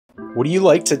Would you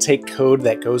like to take code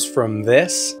that goes from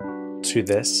this to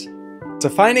this?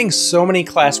 Defining so many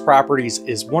class properties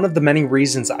is one of the many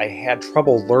reasons I had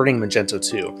trouble learning Magento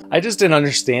 2. I just didn't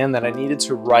understand that I needed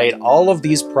to write all of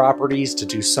these properties to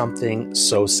do something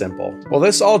so simple. Well,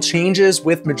 this all changes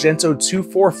with Magento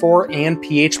 2.4.4 and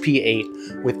PHP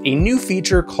 8 with a new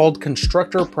feature called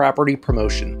Constructor Property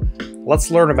Promotion. Let's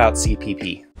learn about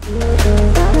CPP.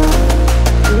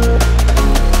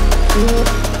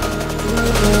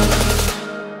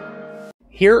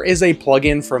 Here is a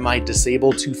plugin for my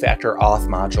Disable Two-Factor Auth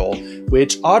module,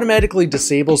 which automatically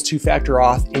disables two-factor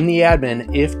auth in the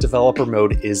admin if developer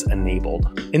mode is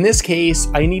enabled. In this case,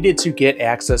 I needed to get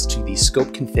access to the scope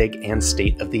config and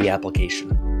state of the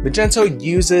application. Magento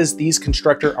uses these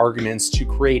constructor arguments to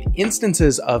create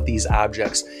instances of these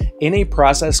objects in a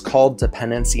process called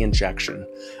Dependency Injection.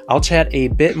 I'll chat a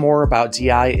bit more about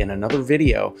DI in another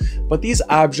video, but these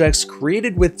objects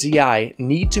created with DI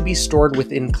need to be stored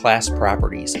within class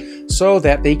properties so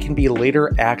that they can be later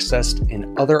accessed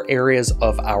in other areas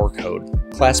of our code.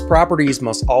 Class properties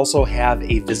must also have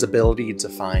a visibility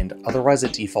defined, otherwise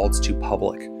it defaults to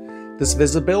public. This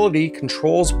visibility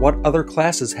controls what other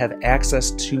classes have access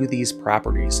to these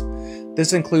properties.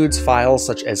 This includes files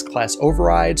such as class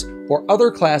overrides or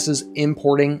other classes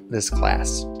importing this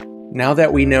class. Now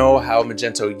that we know how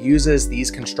Magento uses these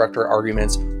constructor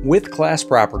arguments with class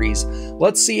properties,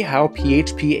 let's see how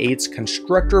PHP 8's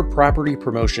Constructor Property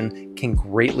Promotion can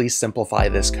greatly simplify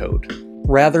this code.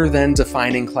 Rather than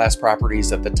defining class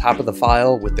properties at the top of the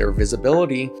file with their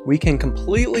visibility, we can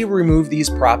completely remove these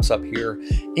props up here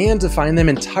and define them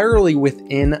entirely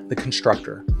within the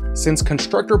constructor. Since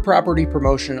Constructor Property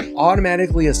Promotion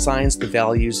automatically assigns the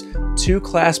values to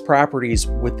class properties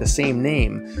with the same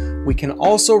name, we can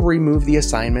also remove the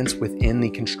assignments within the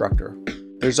constructor.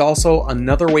 There's also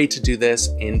another way to do this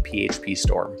in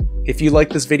PhpStorm. If you like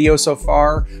this video so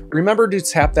far, remember to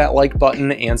tap that like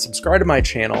button and subscribe to my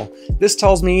channel. This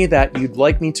tells me that you'd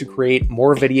like me to create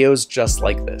more videos just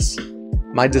like this.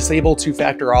 My Disable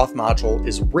Two-Factor Auth module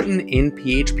is written in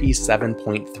PHP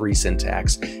 7.3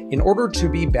 syntax in order to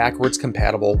be backwards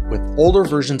compatible with older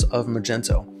versions of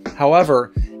Magento.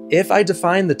 However, if I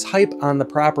define the type on the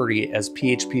property as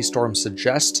PhpStorm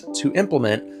suggests to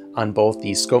implement on both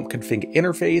the scope config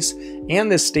interface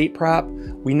and this state prop,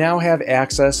 we now have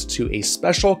access to a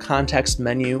special context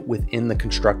menu within the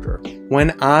constructor.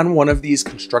 When on one of these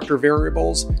constructor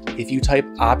variables, if you type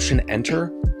Option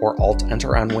Enter or Alt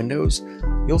Enter on Windows,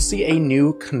 you'll see a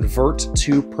new Convert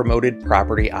to Promoted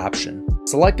Property option.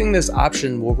 Selecting this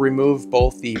option will remove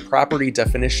both the property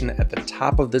definition at the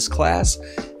top of this class,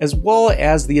 as well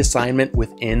as the assignment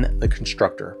within the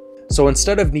constructor. So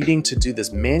instead of needing to do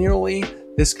this manually,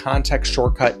 this context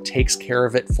shortcut takes care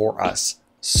of it for us.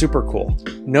 Super cool.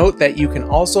 Note that you can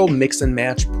also mix and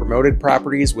match promoted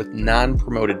properties with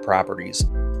non-promoted properties.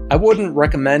 I wouldn't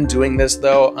recommend doing this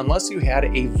though unless you had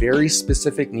a very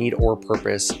specific need or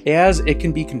purpose, as it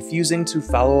can be confusing to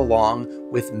follow along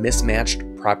with mismatched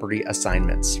property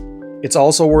assignments. It's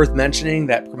also worth mentioning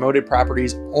that promoted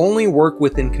properties only work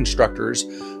within constructors,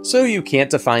 so you can't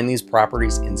define these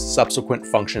properties in subsequent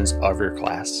functions of your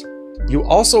class. You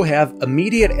also have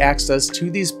immediate access to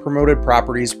these promoted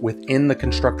properties within the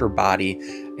constructor body,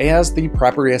 as the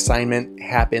property assignment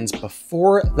happens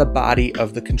before the body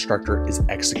of the constructor is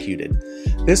executed.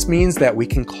 This means that we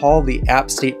can call the app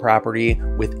state property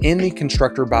within the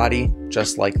constructor body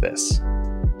just like this.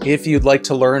 If you'd like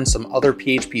to learn some other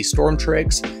PhpStorm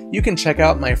tricks, you can check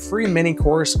out my free mini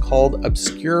course called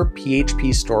Obscure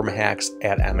PhpStorm Hacks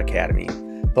at M Academy.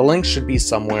 The link should be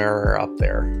somewhere up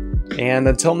there. And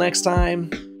until next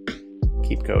time,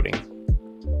 keep coding.